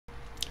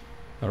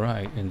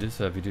Alright, in this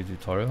video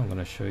tutorial I'm going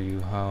to show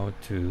you how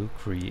to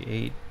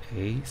create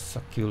a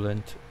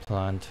succulent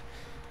plant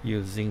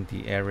using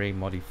the Array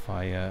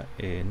Modifier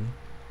in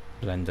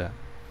Blender.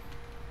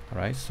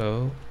 Alright,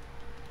 so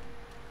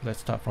let's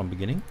start from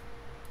beginning.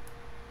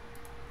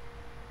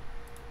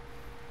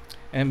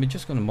 And we're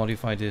just going to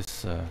modify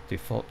this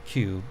default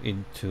cube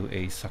into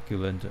a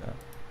succulent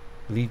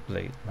leaf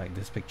blade, like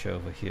this picture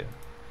over here.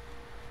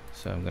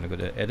 So I'm going to go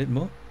to edit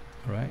mode.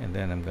 Right, and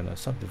then I'm going to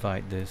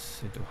subdivide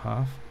this into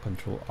half,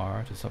 Control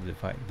R to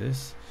subdivide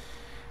this,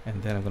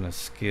 and then I'm going to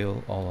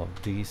scale all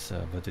of these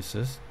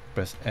vertices.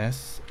 Press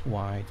S,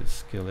 Y to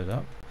scale it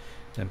up,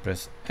 then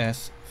press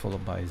S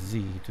followed by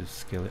Z to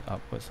scale it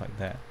upwards like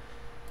that.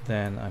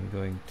 Then I'm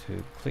going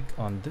to click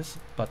on this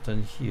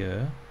button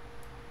here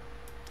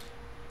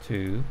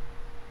to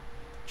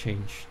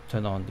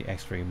turn on the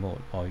X-ray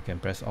mode, or you can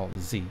press Alt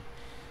Z.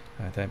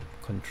 Then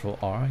Control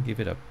R, give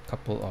it a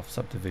couple of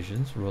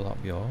subdivisions, roll up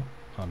your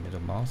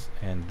middle mouse,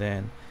 and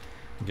then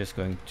I'm just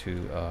going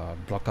to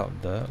block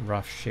out the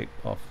rough shape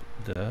of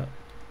the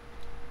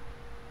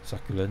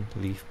succulent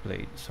leaf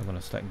blade. So I'm going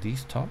to select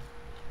these top,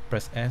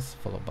 press S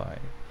followed by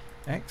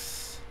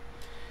X,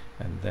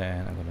 and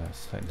then I'm going to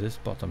select this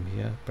bottom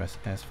here, press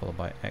S followed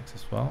by X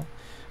as well.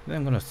 Then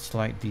I'm going to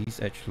slide these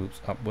edge loops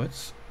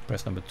upwards,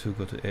 press number 2,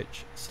 go to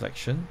edge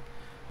selection,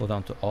 hold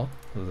down to Alt,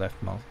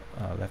 left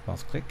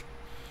mouse click,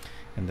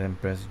 and then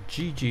press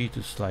GG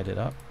to slide it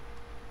up,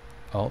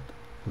 Alt,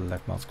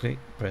 left mouse click,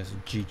 press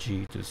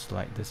GG to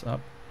slide this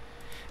up,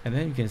 and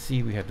then you can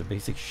see we have the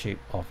basic shape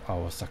of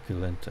our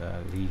succulent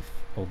leaf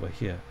over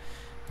here.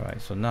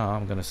 Right, so now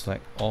I'm going to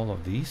select all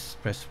of these,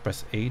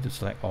 press A to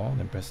select all,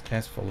 then press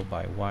S followed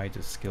by Y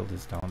to scale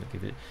this down to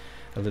give it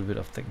a little bit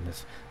of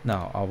thickness.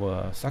 Now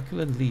our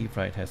succulent leaf,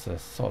 right, has a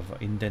sort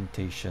of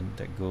indentation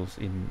that goes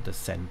in the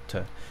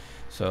center.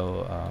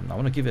 So I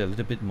want to give it a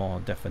little bit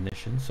more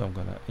definition, so I'm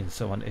going to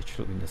insert one edge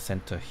loop in the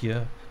center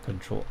here,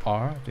 Control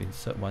R to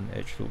insert one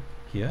edge loop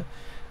here,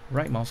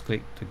 right mouse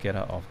click to get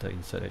out of the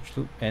insert edge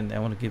loop, and I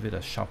want to give it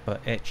a sharper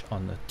edge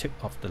on the tip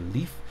of the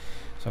leaf.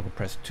 So I'm going to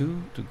press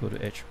 2 to go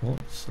to edge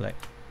mode,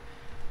 select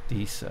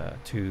these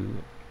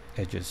two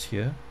edges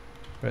here,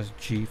 press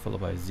G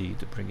followed by Z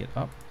to bring it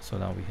up. So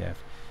now we have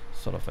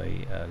sort of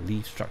a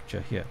leaf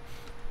structure here.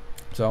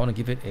 So I want to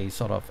give it a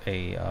sort of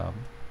a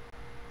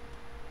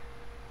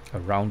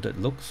rounded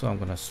look, so I'm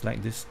going to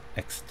select this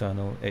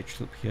external edge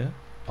loop here,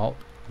 Alt,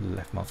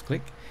 left mouse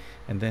click,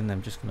 and then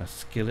I'm just going to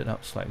scale it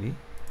up slightly.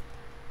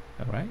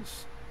 Alright,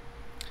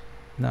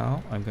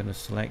 now I'm going to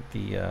select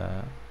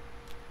the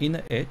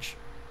inner edge,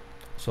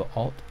 so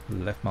Alt,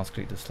 left mouse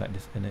click to select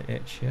this inner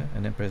edge here,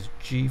 and then press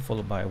G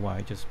followed by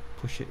Y, just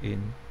push it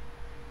in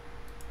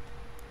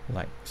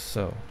like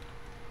so.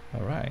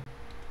 Alright,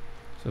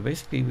 so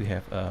basically we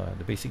have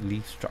the basic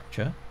leaf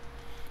structure.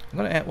 I'm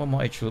going to add one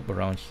more edge loop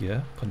around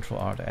here, Control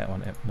R to add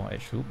one more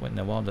edge loop.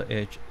 Now while the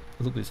edge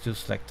loop is still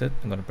selected,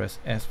 I'm going to press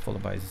S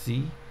followed by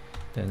Z,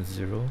 then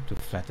 0 to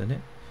flatten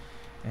it,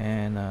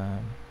 and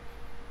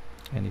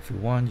if you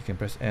want you can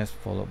press S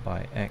followed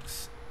by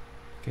X,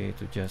 okay,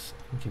 to just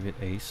give it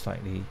a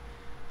slightly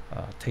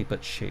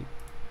tapered shape,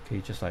 okay,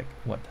 just like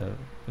what the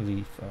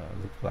leaf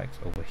looks like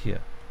over here.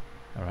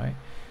 Alright,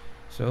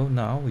 so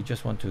now we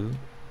just want to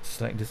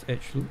select this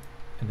edge loop,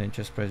 and then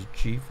just press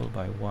G followed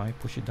by Y,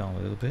 push it down a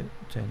little bit,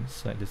 then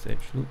select this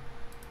edge loop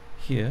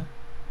here,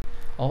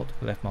 Alt,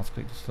 left mouse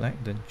click to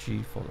select, then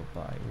G followed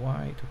by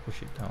Y to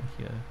push it down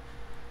here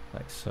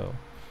like so.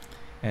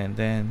 And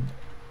then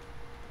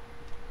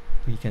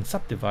we can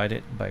subdivide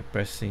it by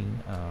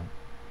pressing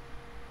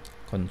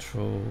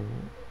Control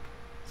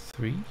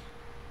 3,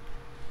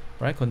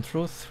 right?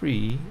 Control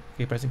 3,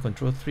 okay, pressing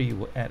Control 3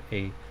 will add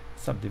a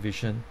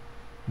subdivision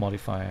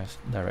modifier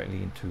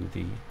directly into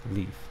the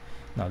leaf.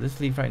 Now this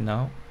leaf right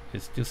now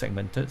is still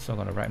segmented, so I'm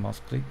going to right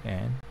mouse click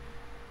and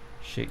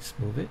shade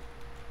smooth it.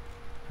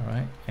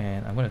 Alright,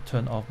 and I'm going to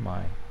turn off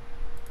my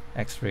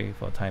X-ray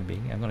for the time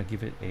being. I'm going to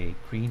give it a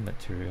green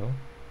material.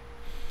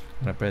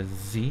 I'm going to press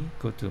Z,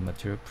 go to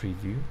material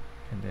preview,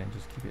 and then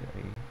just give it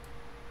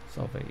a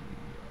sort of a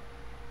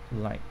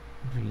light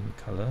green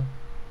color.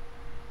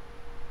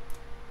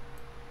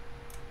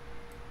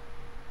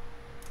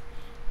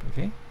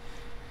 Okay,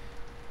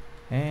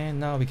 and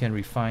now we can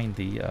refine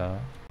the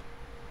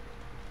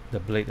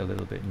blade a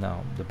little bit.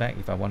 Now the back,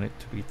 if I want it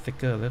to be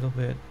thicker a little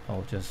bit,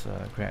 I'll just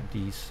grab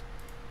these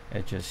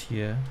edges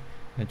here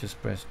and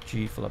just press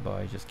G followed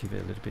by, just give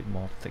it a little bit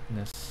more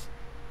thickness,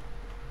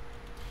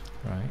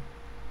 right?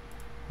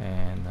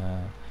 And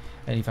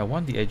if I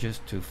want the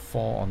edges to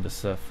fall on the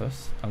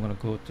surface, I'm going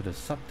to go to the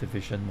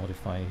subdivision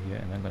modifier here,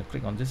 and I'm going to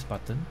click on this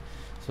button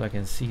so I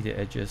can see the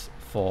edges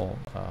fall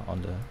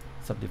on the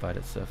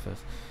subdivided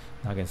surface.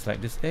 Now I can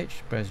select this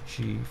edge, press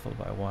G followed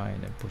by Y,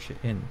 and then push it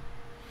in.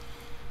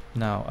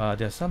 Now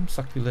there are some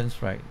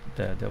succulents, right,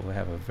 that will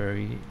have a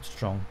very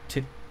strong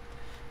tip,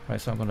 right?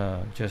 So I'm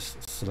gonna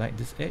just select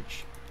this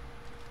edge,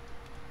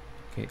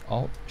 okay,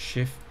 Alt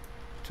Shift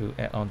to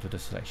add on to the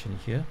selection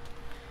here,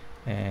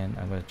 and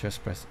I'm going to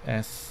just press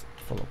S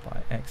followed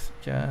by X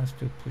just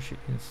to push it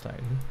in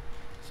slightly.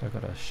 So I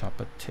got a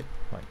sharper tip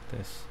like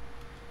this,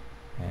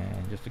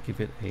 and just to give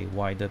it a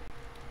wider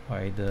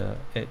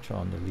edge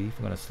on the leaf,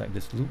 I'm going to select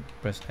this loop,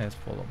 press S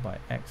followed by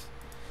X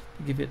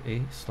to give it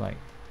a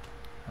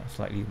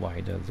slightly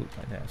wider loop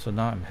like that. So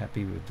now I'm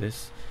happy with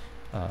this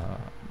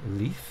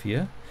leaf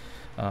here.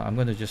 I'm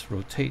going to just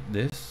rotate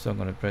this, so I'm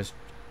going to press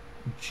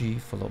G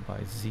followed by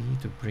Z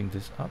to bring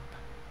this up,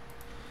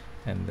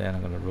 and then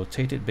I'm going to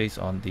rotate it based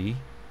on the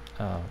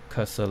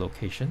cursor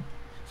location.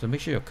 So make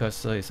sure your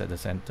cursor is at the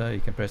center. You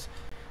can press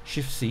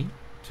Shift C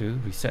to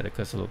reset the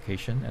cursor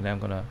location, and then I'm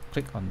going to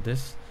click on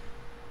this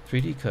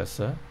 3D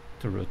cursor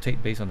to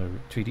rotate based on the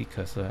 3D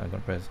cursor. I'm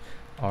going to press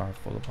R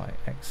followed by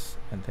X,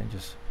 and then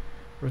just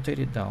rotate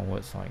it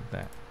downwards like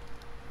that.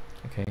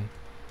 Okay,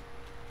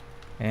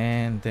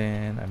 and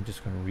then I'm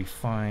just going to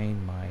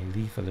refine my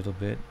leaf a little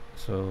bit.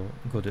 So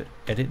go to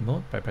edit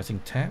mode by pressing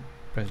tab,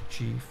 press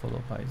G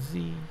followed by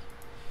Z,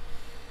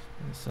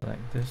 and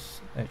select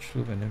this edge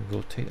loop, and then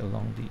rotate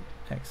along the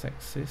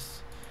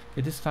x-axis.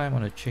 Okay, this time I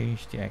want to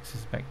change the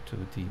axis back to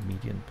the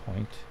median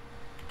point.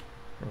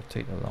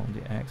 Rotate along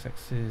the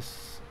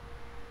x-axis.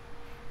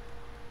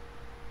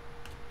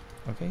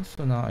 Okay,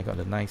 so now I got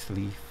a nice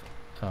leaf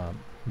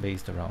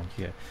based around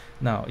here.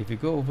 Now if you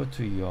go over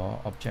to your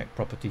object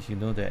properties, you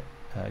know that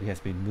it has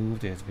been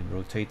moved, it has been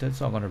rotated.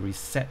 So I'm going to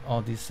reset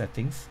all these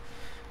settings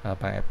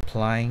by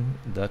applying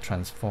the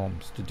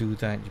transforms. To do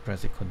that, you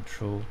press the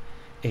Control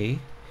A,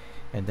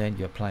 and then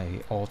you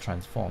apply all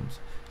transforms.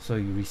 So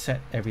you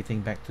reset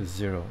everything back to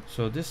 0.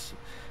 So this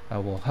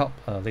will help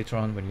later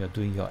on when you're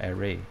doing your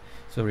array.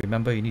 So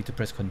remember, you need to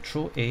press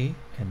Control A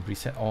and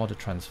reset all the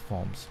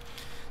transforms.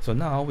 So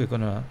now we're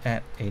going to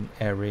add an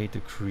array to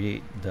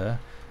create the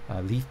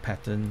leaf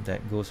pattern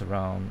that goes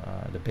around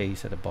the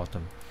base at the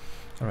bottom.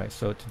 Alright,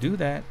 so to do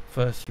that,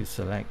 first you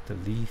select the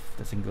leaf,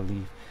 the single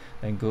leaf,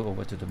 then go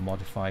over to the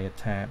modifier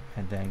tab,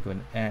 and then go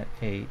and add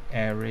a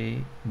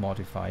array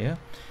modifier.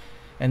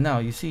 And now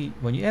you see,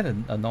 when you add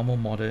a normal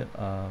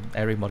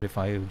array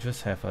modifier, you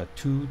just have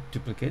 2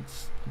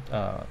 duplicates,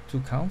 2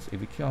 counts.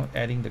 If you keep on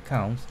adding the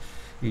counts,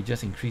 you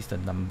just increase the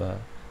number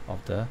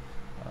of the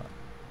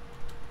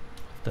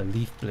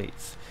leaf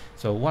blades.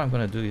 So what I'm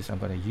going to do is I'm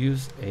going to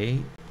use a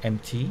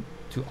empty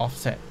to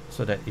offset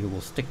so that it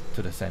will stick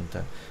to the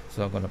center.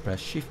 So I'm going to press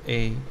Shift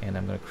A, and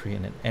I'm going to create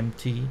an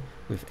empty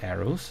with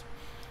arrows.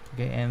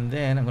 Okay, and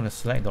then I'm going to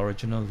select the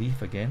original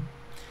leaf again,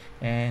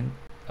 and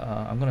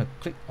I'm going to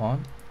click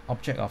on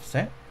Object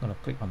Offset. I'm going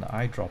to click on the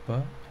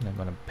eyedropper, and I'm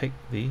going to pick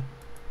the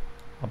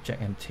object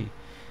empty.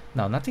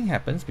 Now nothing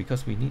happens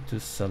because we need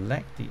to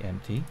select the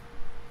empty,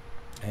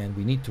 and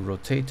we need to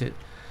rotate it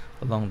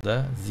along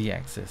the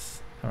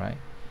Z-axis. Alright,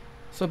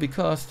 so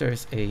because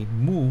there's a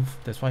move,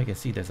 that's why you can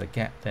see there's a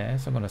gap there.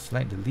 So I'm going to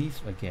select the leaf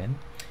again,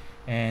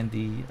 and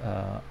the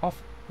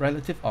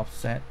relative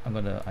offset, I'm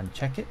going to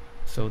uncheck it.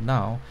 So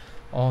now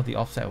all the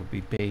offset will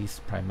be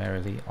based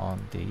primarily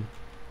on the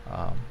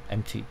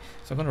empty.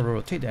 So I'm going to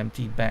rotate the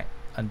empty back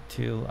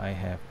until I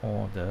have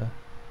all the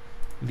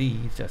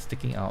leaves that are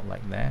sticking out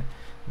like that.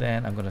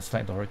 Then I'm going to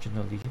select the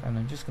original leaf, and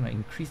I'm just going to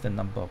increase the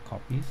number of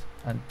copies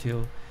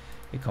until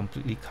it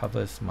completely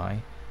covers my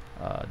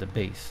the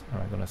base.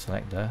 Alright, I'm going to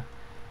select the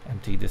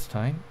empty this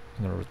time.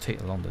 I'm going to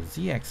rotate along the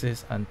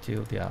Z-axis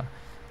until they are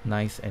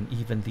nice and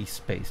evenly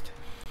spaced.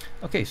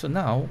 Okay, so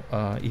now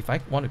if I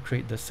want to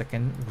create the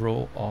second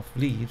row of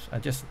leaves, I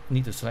just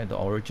need to select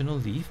the original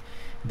leaf.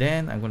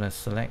 Then I'm going to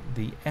select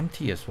the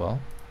empty as well.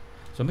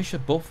 So make sure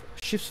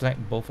shift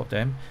select both of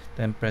them,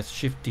 then press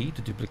Shift D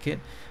to duplicate,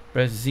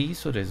 press Z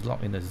so that it's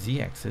locked in the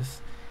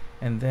Z-axis,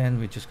 and then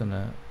we're just going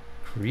to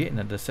create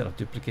another set of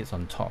duplicates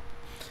on top.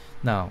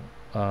 Now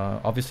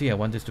obviously I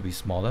want this to be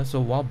smaller,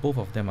 so while both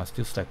of them are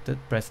still selected,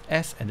 press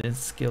S and then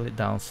scale it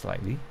down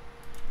slightly.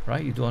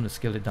 Right, you don't want to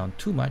scale it down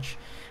too much,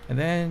 and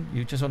then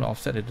you just want to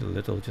offset it a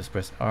little. Just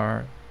press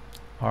R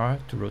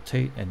to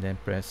rotate, and then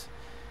press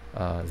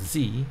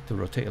Z to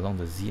rotate along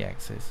the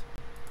Z-axis.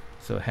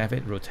 So have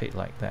it rotate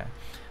like that.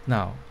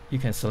 Now you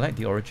can select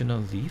the original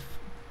leaf,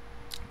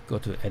 go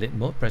to edit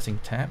mode, pressing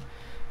tab,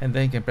 and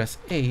then you can press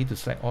A to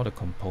select all the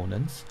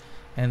components,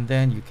 and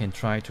then you can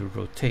try to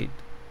rotate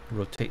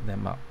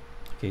them up.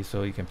 Okay,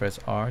 so you can press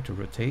R to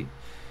rotate.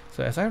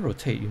 So as I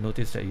rotate, you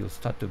notice that you'll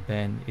start to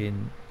bend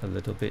in a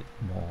little bit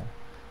more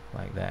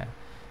like that.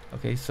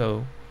 Okay,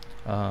 so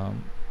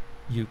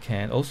you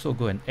can also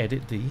go and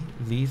edit the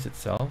leaves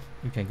itself.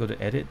 You can go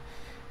to edit,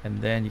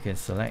 and then you can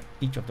select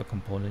each of the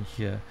components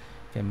here.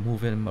 You can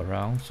move them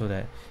around so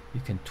that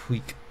you can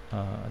tweak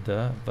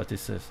the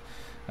vertices.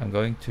 I'm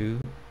going to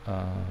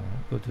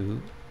go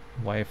to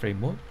wireframe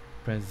mode,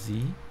 press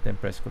Z, then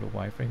press go to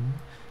wireframe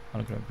mode.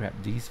 I'm going to grab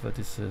these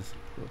vertices,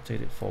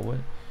 rotate it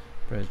forward,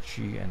 press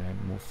G, and then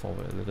move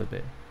forward a little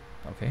bit.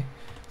 Okay,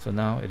 so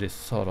now it is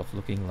sort of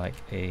looking like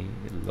a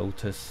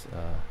lotus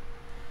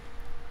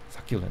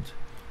succulent.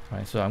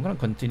 Right, so I'm going to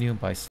continue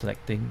by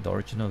selecting the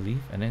original leaf,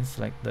 and then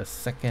select the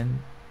second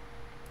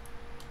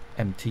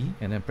empty,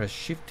 and then press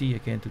Shift D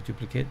again to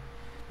duplicate,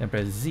 then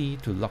press Z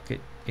to lock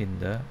it in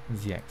the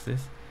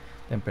Z-axis,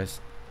 then press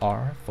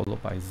R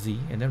followed by Z,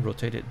 and then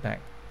rotate it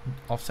back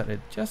offset it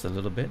just a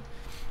little bit.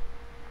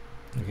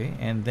 Okay,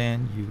 and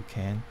then you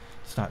can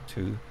start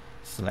to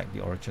select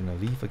the original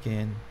leaf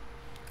again,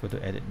 go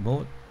to edit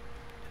mode,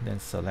 and then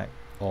select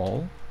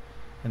all,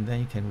 and then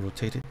you can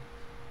rotate it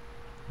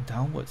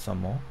downwards some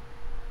more.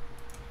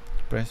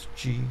 Press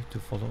G to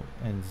follow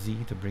and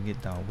Z to bring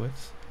it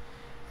downwards,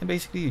 and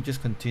basically you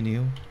just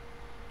continue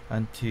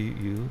until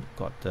you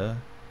got the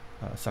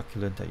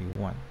succulent that you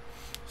want.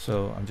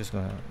 So I'm just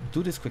gonna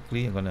do this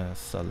quickly. I'm gonna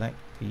select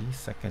the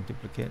second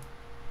duplicate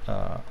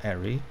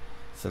array,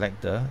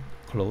 select the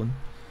clone,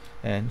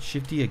 and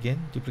Shift D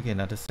again, duplicate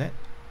another set.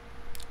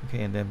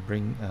 Okay, and then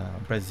bring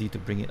press Z to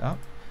bring it up.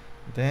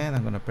 Then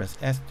I'm gonna press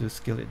S to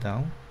scale it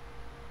down.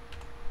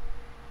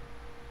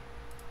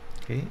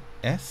 Okay,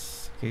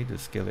 S, okay, to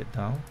scale it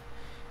down,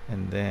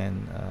 and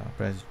then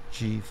press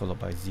G followed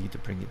by Z to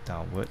bring it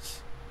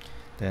downwards.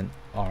 Then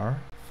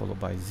R followed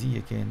by Z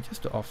again,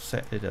 just to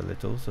offset it a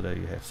little so that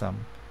you have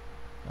some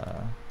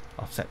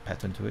offset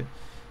pattern to it.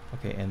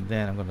 Okay, and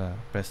then I'm gonna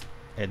press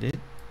edit,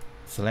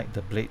 select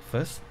the blade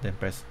first, then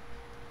press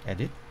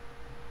edit.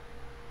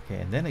 Okay,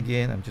 and then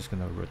again I'm just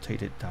gonna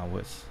rotate it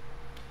downwards.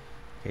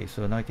 Okay,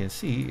 so now you can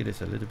see it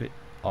is a little bit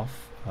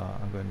off.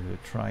 I'm going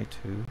to try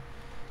to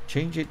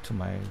change it to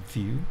my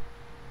view,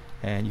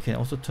 and you can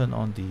also turn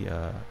on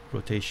the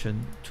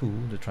rotation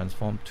tool, the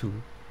transform tool,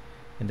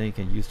 and then you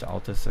can use the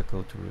outer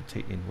circle to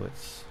rotate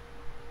inwards.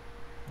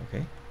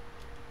 Okay,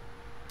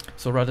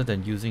 so rather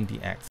than using the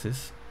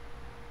axis,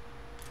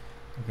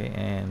 okay,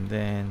 and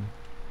then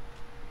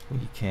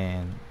we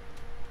can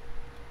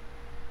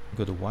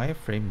go to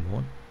wireframe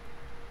mode,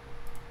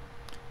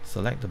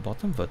 select the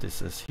bottom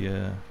vertices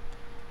here,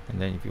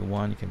 and then if you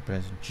want you can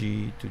press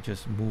G to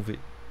just move it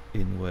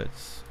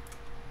inwards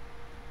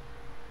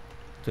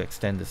to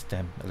extend the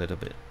stem a little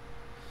bit.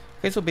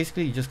 Okay, so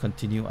basically you just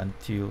continue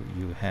until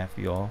you have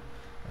your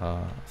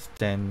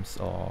stems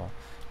or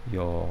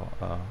your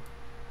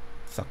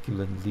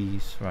succulent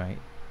leaves, right,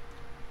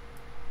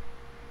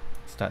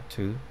 start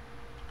to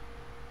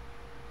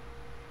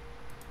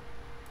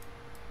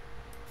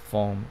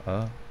form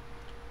a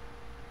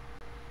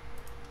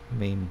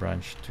main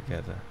branch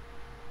together.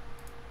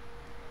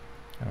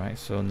 Alright,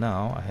 so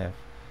now I have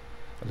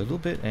a little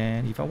bit,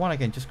 and if I want I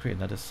can just create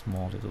another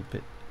small little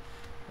bit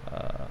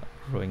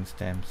growing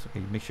stems.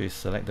 Okay, make sure you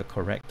select the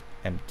correct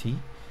empty,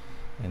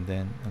 and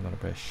then I'm going to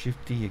press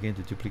Shift D again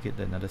to duplicate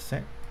another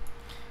set,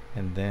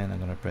 and then I'm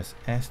going to press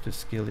S to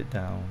scale it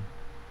down,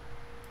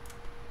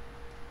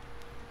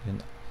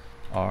 then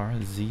R,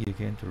 Z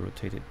again to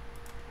rotate it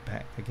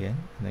back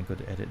again, and then go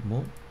to edit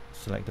mode,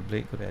 select the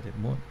blade, go to edit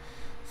mode,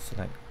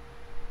 select,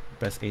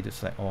 press A to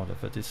select all the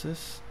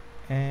vertices,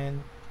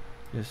 and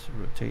just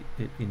rotate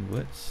it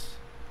inwards.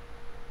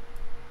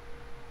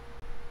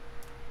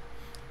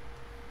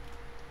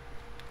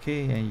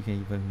 Okay, and you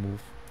can even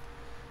move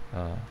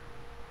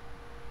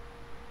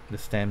the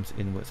stems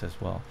inwards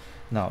as well.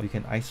 Now you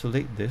can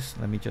isolate this.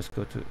 Let me just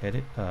go to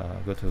edit,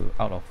 go to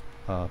out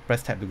of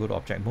press tab to go to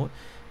object mode,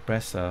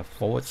 press / on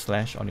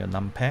your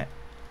numpad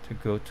to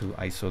go to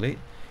isolate,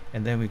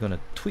 and then we're going to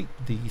tweak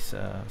these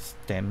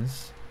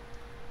stems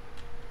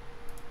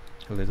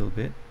a little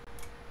bit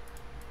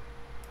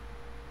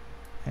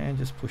and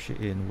just push it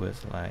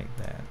inwards like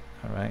that.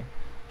 Alright,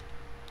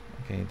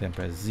 okay, then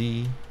press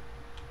Z,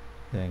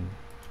 then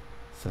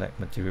select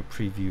material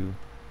preview,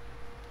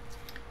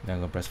 then I'm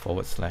going to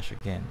press /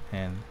 again,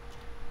 and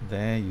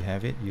there you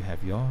have it. You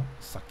have your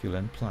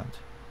succulent plant.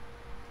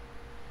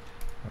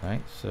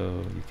 Alright,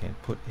 so you can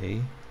put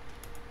a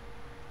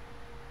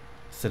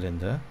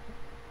cylinder,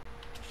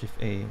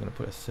 Shift A, I'm going to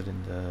put a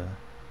cylinder.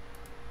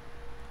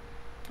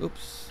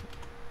 Oops,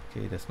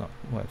 okay, that's not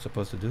what I'm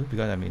supposed to do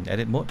because I'm in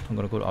edit mode. I'm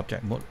going to go to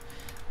object mode,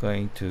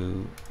 going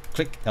to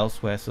click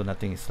elsewhere so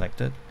nothing is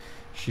selected.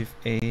 Shift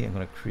A, I'm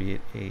going to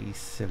create a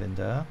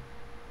cylinder.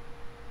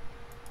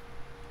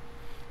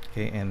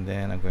 Okay, and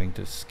then I'm going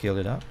to scale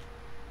it up.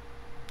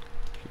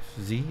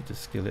 Shift Z to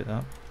scale it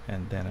up,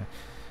 and then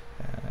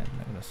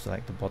I'm going to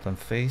select the bottom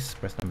face,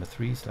 press number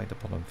 3, select the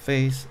bottom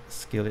face,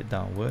 scale it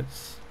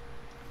downwards,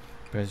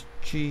 press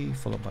G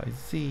followed by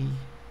Z,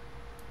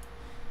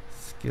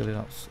 scale it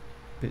up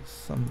a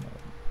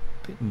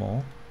bit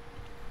more,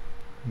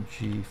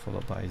 G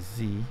followed by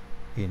Z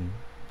in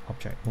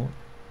object mode,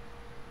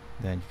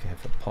 then you can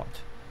have a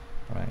pot.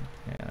 Alright,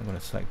 and I'm going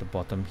to select the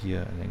bottom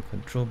here and then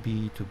Control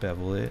B to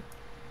bevel it.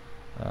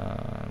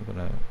 I'm going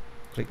to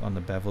click on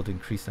the bevel to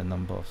increase the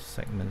number of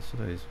segments so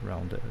that it's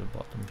rounded at the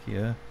bottom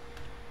here.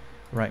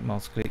 Right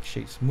mouse click,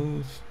 shade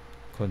smooth,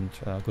 go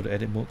to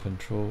edit mode,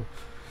 control,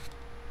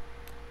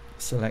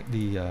 select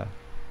the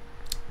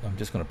I'm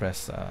just going to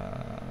press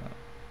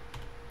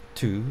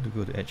 2 to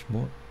go to edge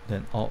mode,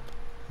 then Alt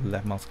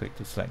left mouse click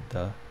to select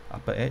the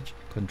upper edge,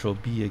 Control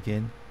B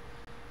again,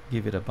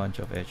 give it a bunch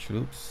of edge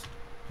loops,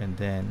 and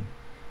then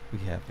we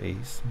have a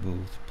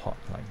smooth pot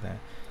like that.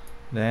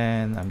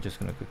 Then I'm just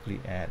going to quickly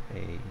add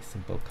a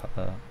simple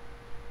color,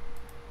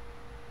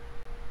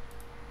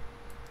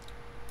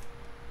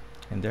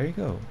 and there you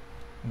go.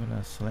 I'm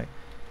going to select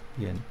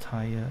the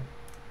entire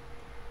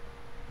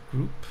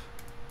group,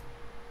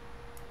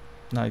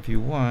 Now if you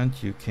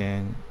want, you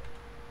can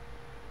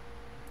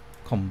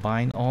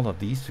combine all of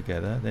these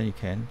together, then you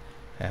can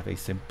have a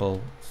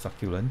simple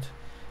succulent.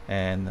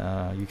 And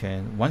you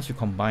can, once you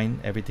combine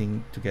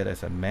everything together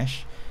as a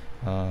mesh,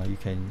 you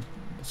can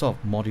sort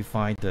of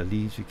modify the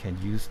leaves. You can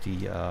use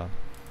the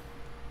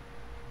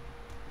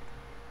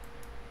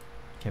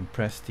can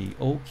press the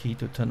O key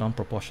to turn on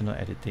proportional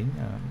editing.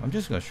 I'm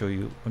just going to show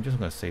you. I'm just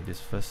going to save this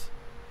first.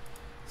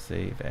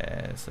 Save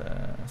as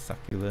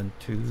succulent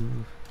 2.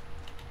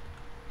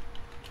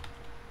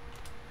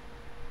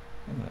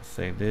 I'm going to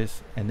save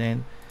this, and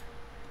then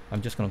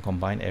I'm just going to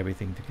combine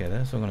everything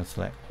together. So I'm going to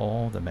select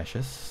all the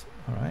meshes.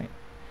 All right,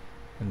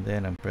 and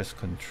then I'm press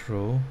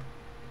Control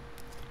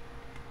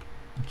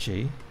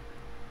J.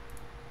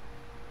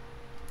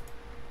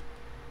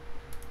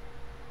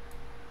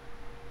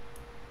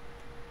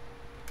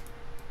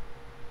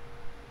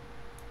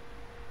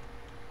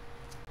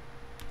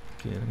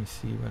 Okay, let me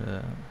see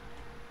whether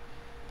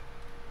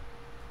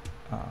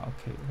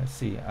okay, let's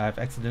see. I've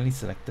accidentally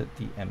selected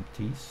the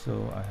empty,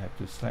 so I have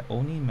to select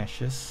only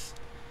meshes,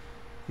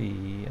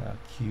 the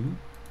cube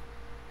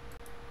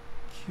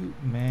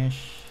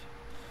mesh.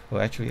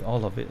 Well, actually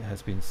all of it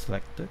has been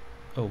selected.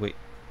 Oh wait,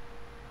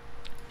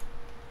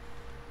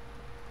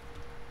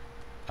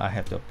 I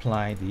have to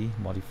apply the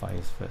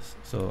modifiers first.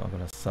 So I'm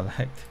going to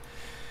select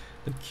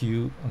the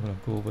cube, I'm going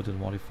to go over to the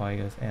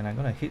modifiers, and I'm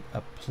going to hit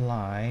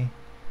apply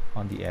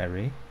on the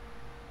array.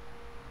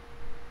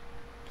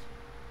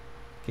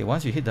 Okay,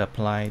 once you hit the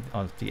apply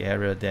on the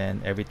array,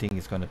 then everything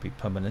is going to be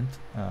permanent.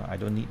 I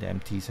don't need the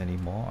empties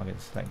anymore. I'm going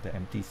to select the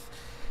empties,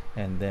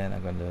 and then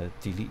I'm going to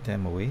delete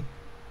them away.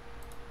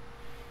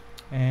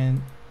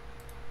 And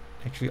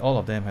actually all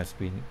of them has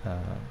been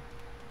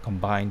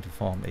combined to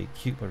form a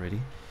cube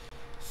already.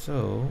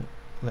 So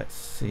let's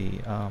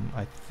see,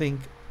 I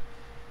think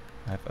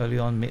I've early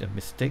on made a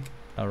mistake.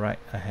 Alright,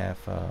 I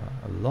have a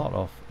lot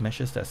of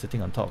meshes that are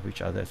sitting on top of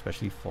each other,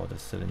 especially for the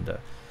cylinder.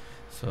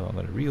 So I'm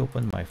going to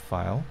reopen my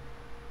file.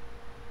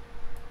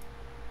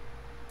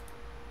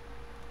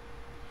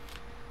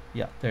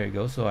 Yeah, there you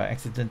go. So I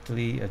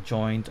accidentally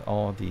joined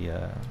all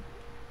the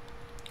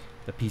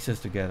pieces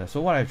together. So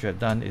what I should have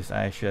done is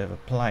I should have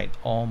applied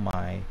all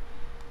my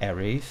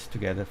arrays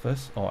together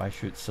first, or I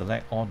should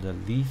select all the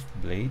leaf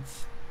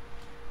blades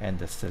and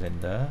the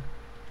cylinder.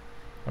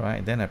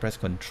 Alright, then I press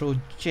Ctrl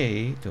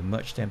J to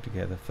merge them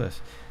together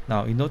first.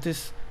 Now you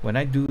notice when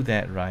I do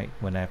that, right,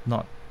 when I have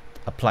not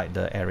applied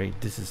the array,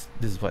 this is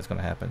what's going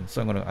to happen.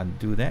 So I'm going to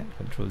undo that,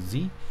 Ctrl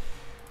Z.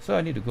 So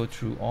I need to go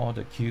through all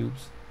the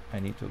cubes. I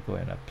need to go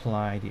and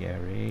apply the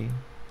array.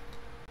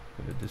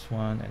 Go to this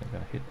one, and I'm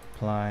going to hit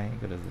apply.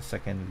 Go to the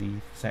second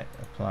leaf set,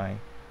 apply.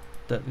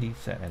 Third leaf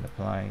set and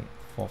apply.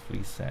 Fourth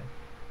leaf set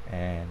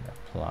and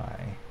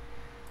apply.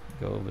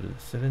 Go over to the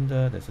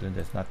cylinder. The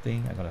cylinder is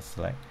nothing. I'm going to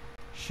select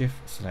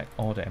Shift, select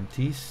all the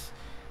empties.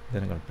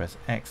 Then I'm going to press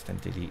X and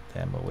delete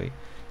them away.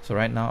 So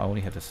right now I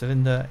only have the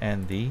cylinder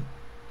and the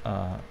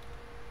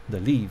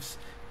leaves.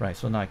 Right.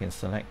 So now I can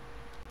select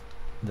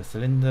the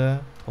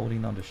cylinder,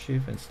 holding down the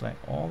Shift, and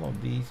select all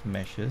of these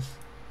meshes.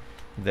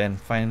 Then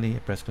finally I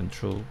press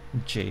Ctrl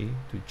J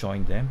to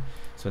join them.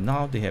 So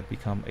now they have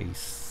become a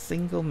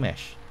single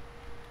mesh.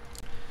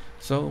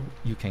 So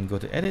you can go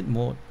to edit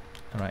mode,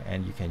 right,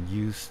 and you can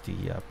use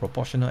the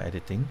proportional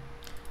editing.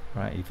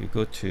 Right, if you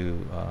go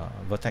to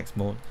vertex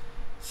mode,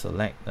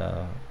 select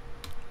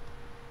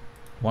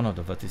one of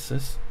the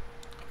vertices,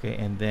 okay,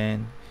 and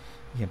then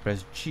you can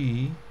press G.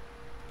 You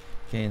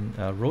can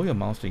roll your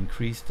mouse to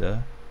increase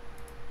the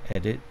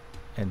edit,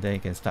 and then you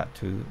can start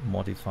to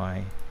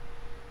modify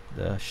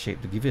the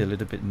shape to give it a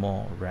little bit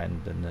more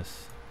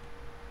randomness,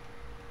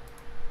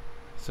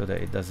 so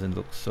that it doesn't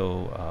look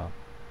so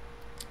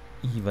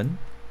even.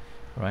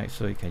 Right,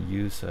 so you can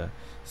use a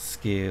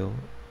scale,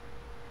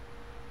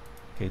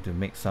 okay, to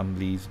make some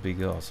leaves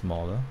bigger or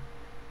smaller.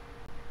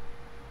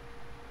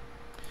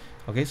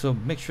 Okay, so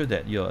make sure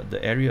that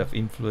the area of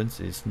influence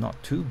is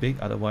not too big,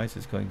 otherwise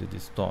it's going to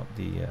distort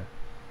the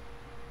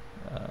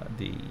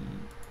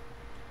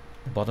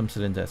bottom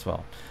cylinder as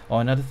well. Or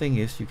another thing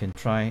is you can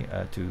try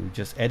to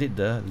just edit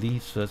the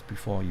leaves first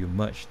before you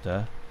merge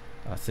the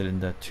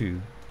cylinder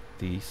to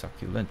the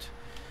succulent.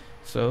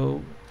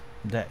 So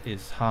that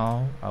is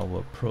how I will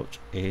approach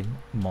in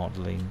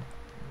modeling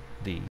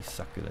the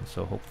succulent.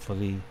 So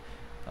hopefully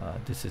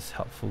this is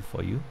helpful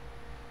for you.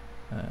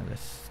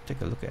 Let's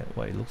take a look at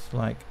what it looks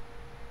like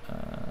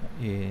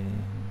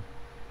in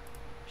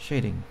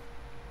shading.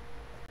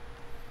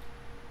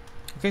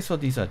 Okay, so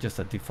these are just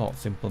a default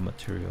simple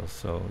materials.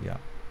 So yeah,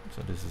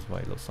 so this is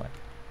what it looks like.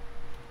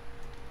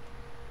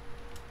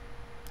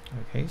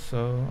 Okay,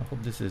 so I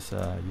hope this is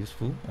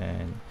useful,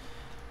 and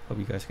hope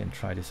you guys can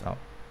try this out.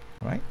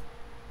 All right.